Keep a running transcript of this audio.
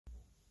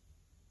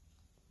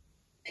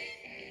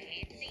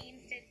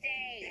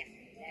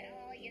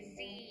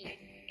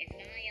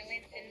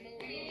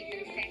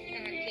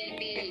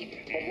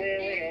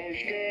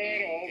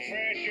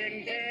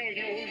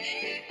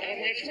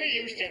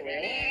used to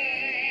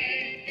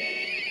rely.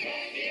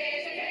 Lucky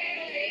as a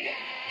family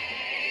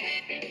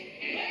guy.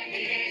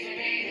 Lucky as a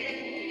man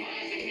who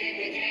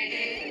positively can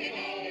do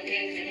all the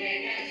things that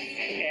make us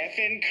laugh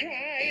and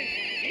cry.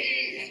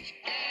 He's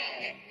a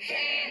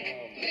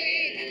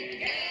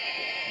family guy.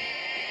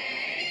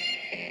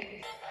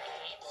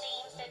 It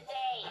seems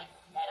today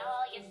that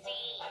all you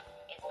see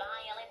is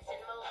violence in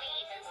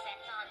movies and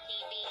sex on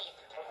TV.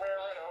 But where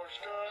are those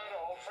good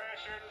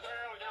old-fashioned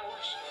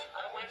values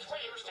on which we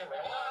used to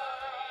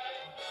rely?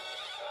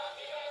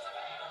 Lucky as a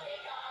family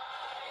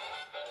guy.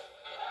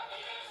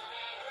 Lucky as a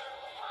man who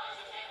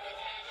positively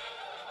can do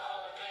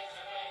all the things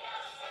that make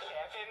us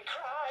laugh and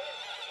cry.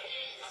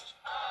 He's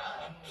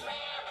a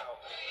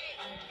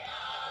family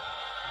guy.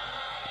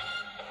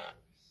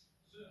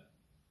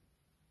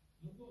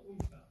 Look what we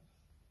found.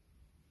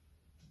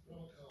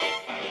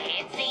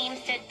 It seems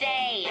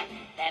today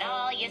that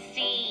all you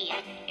see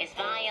is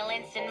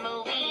violence in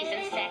movies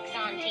and sex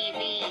on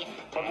TV.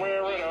 But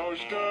where are those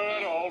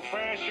good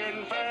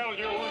old-fashioned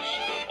values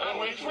on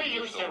which we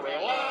used to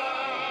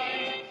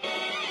rely?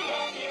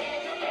 Lucky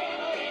as a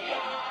family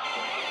guy.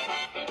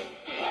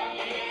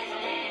 Lucky as a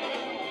man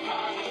who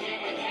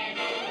positively can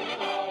do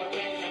all the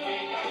things that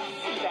make us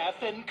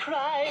laugh and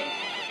cry.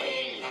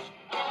 He's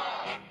a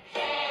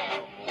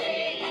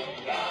family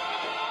guy.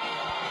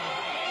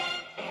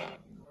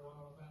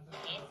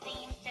 It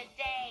seems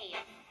today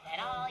that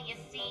all you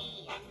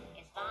see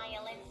is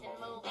violence in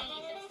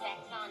movies and sex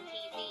on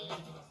TV.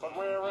 But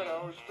where are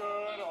those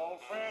good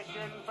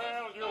old-fashioned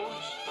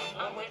values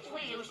on which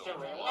we used to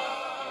rely?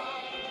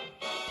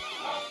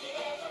 Lucky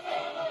as a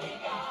family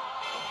guy.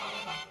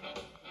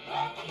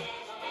 Lucky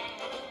as a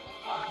man who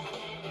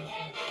positively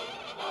can do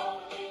all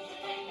the things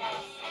that make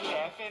us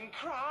laugh and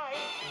cry.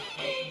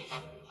 He's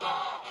a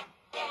family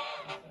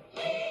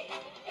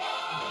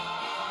guy.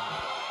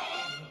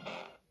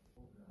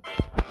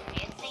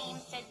 It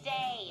seems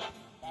today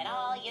that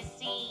all you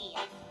see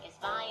is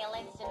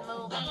violence in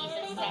movies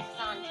and sex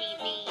on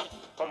TV.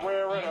 But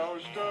where are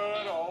those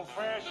good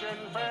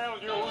old-fashioned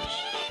values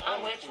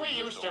on which we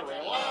used to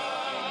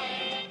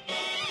rely?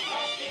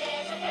 Lucky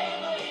as a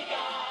family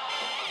guy.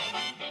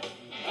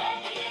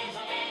 Lucky as a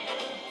man who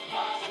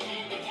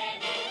positively can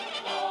do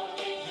all the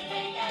things that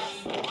make us.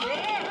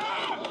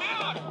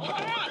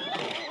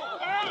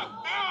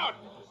 Out!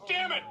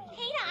 Damn it!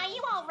 Peter, are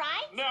you all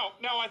right?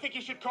 No, I think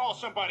you should call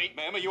somebody.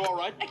 Ma'am, are you all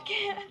right? I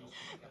can't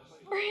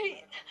breathe.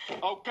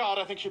 Oh, God,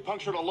 I think she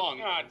punctured a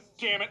lung. Ah,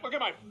 damn it. Look at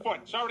my foot.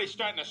 It's already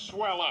starting to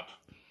swell up.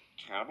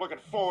 I'm looking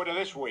forward to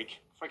this week.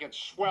 Freaking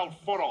swelled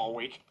foot all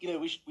week. You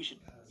know, you should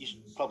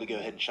probably go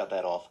ahead and shut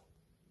that off.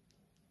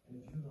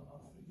 It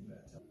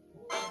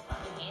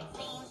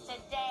seems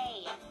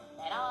today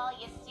that all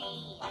you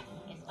see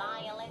is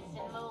violence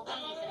in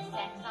movies and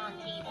sex on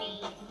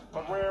TV.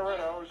 But where are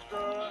those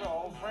good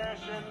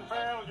old-fashioned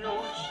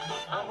values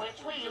on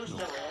which we used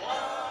to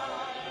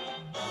rely?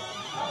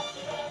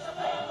 Lucky as a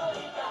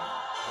family guy.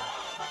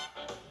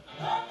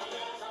 Lucky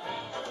as a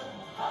man who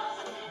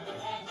positively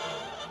can do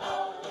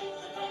all the things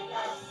that make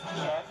us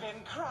laugh and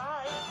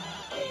cry.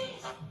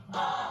 He's a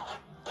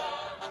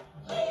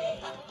family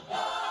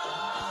guy.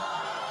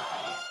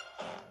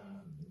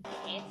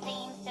 It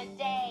seems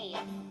today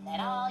that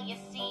all you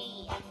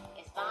see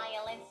is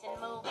violence in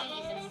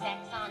movies and sex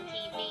on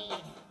TV.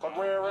 But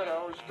where are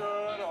those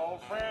good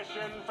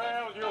old-fashioned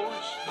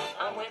values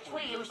on which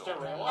we used to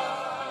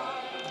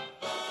rely?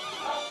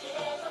 Lucky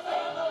as a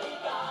family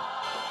guy.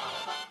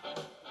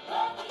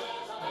 Lucky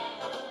as a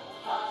man who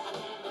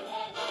positively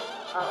can do.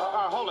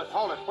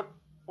 Hold it.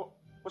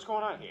 What's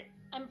going on here?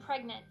 I'm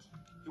pregnant.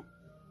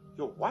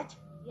 You what?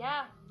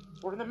 Yeah.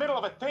 We're in the middle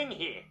of a thing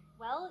here.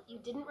 Well, you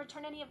didn't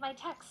return any of my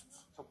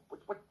texts. So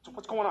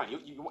what's going on?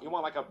 You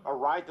want like a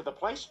ride to the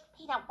place?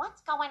 Peter,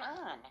 what's going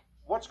on?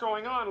 What's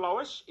going on,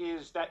 Lois,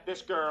 is that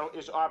this girl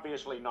is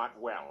obviously not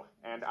well.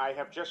 And I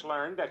have just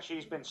learned that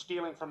she's been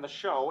stealing from the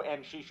show,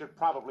 and she should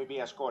probably be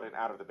escorted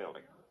out of the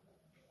building.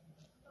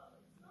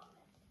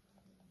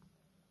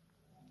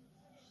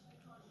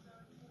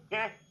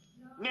 Nah.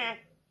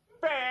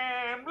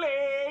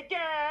 Family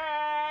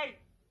Guy!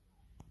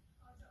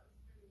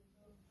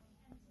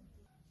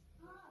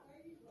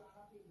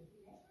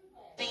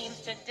 Seems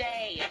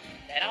today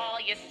that all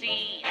you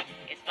see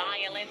is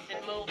violence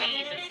in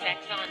movies and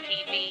sex on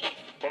TV.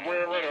 But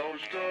where are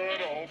those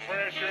good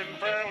old-fashioned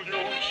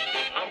values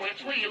on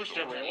which we used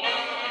to rely?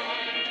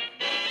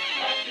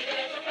 Lucky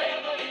as a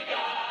family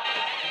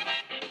guy.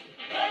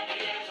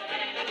 Lucky as a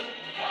man who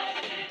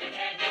positively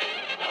can do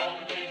all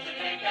the things that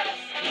make us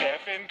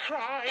laugh and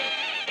cry.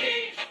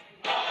 He's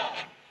a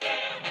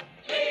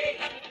family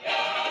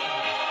guy.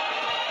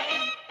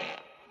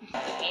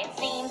 It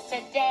seems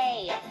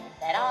today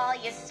that all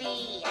you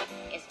see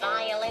is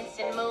violence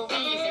in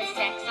movies and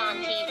sex on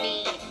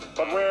TV.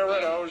 But where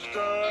are those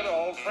good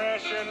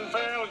old-fashioned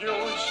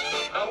values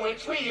on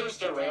which we used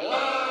to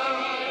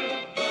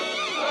rely?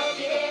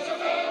 Lucky as a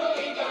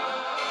family guy.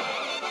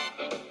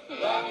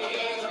 Lucky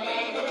as a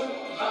man who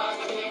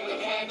positively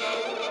can do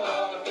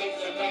all the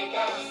things that make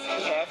us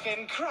laugh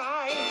and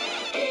cry.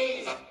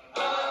 He's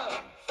a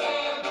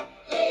family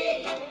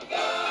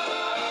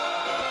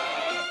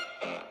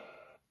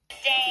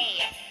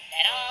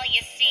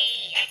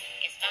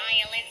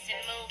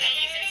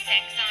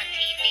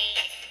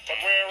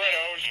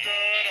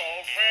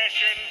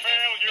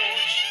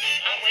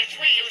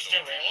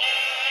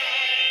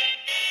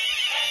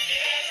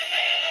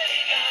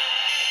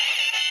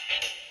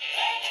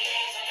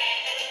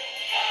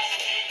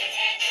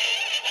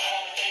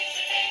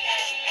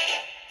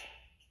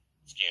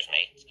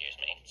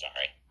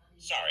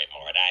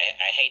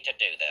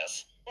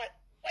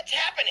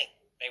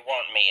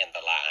me in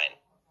the line.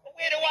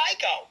 Where do I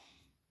go?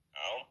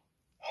 Oh?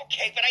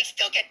 Okay, but I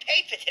still get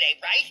paid for today,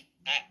 right?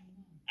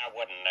 I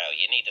wouldn't know.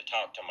 You need to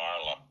talk to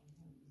Marla.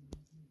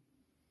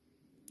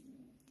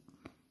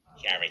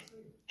 Gary,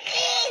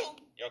 Oh!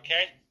 you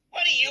okay?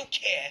 What do you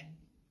care?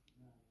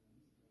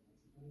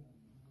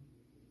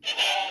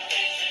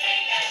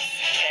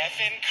 Laugh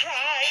and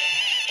cry.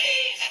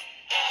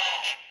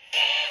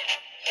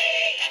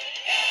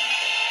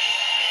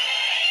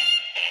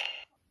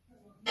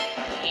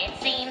 It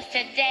seems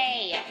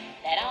today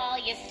that all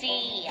you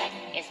see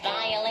is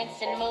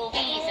violence in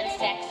movies and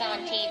sex on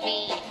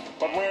TV.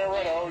 But where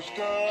are those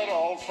good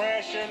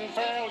old-fashioned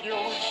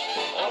values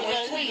on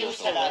which we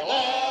used to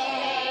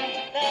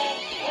rely?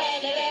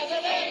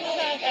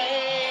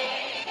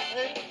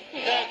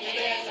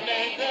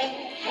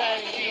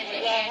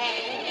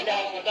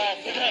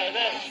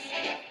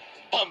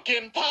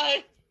 Pumpkin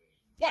pie?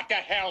 What the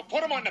hell?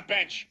 Put him on the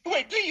bench.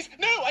 Wait, please.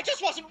 No, I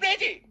just wasn't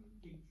ready.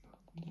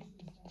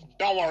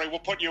 Don't worry, we'll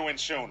put you in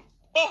soon.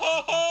 Ho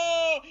ho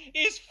ho!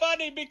 It's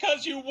funny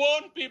because you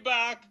won't be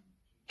back.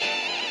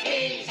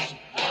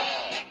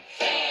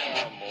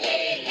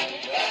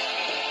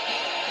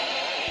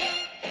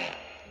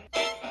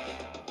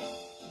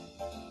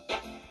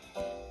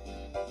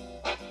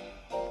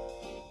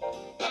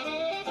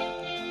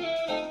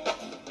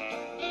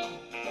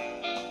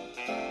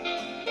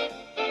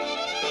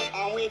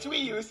 On which we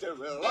used to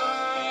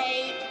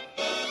rely.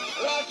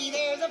 Lucky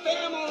there's a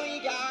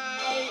family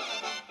guy.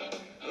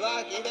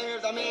 Lucky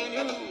there's a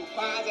man who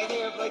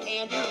positively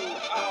can do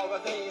all the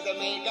things that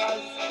make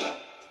us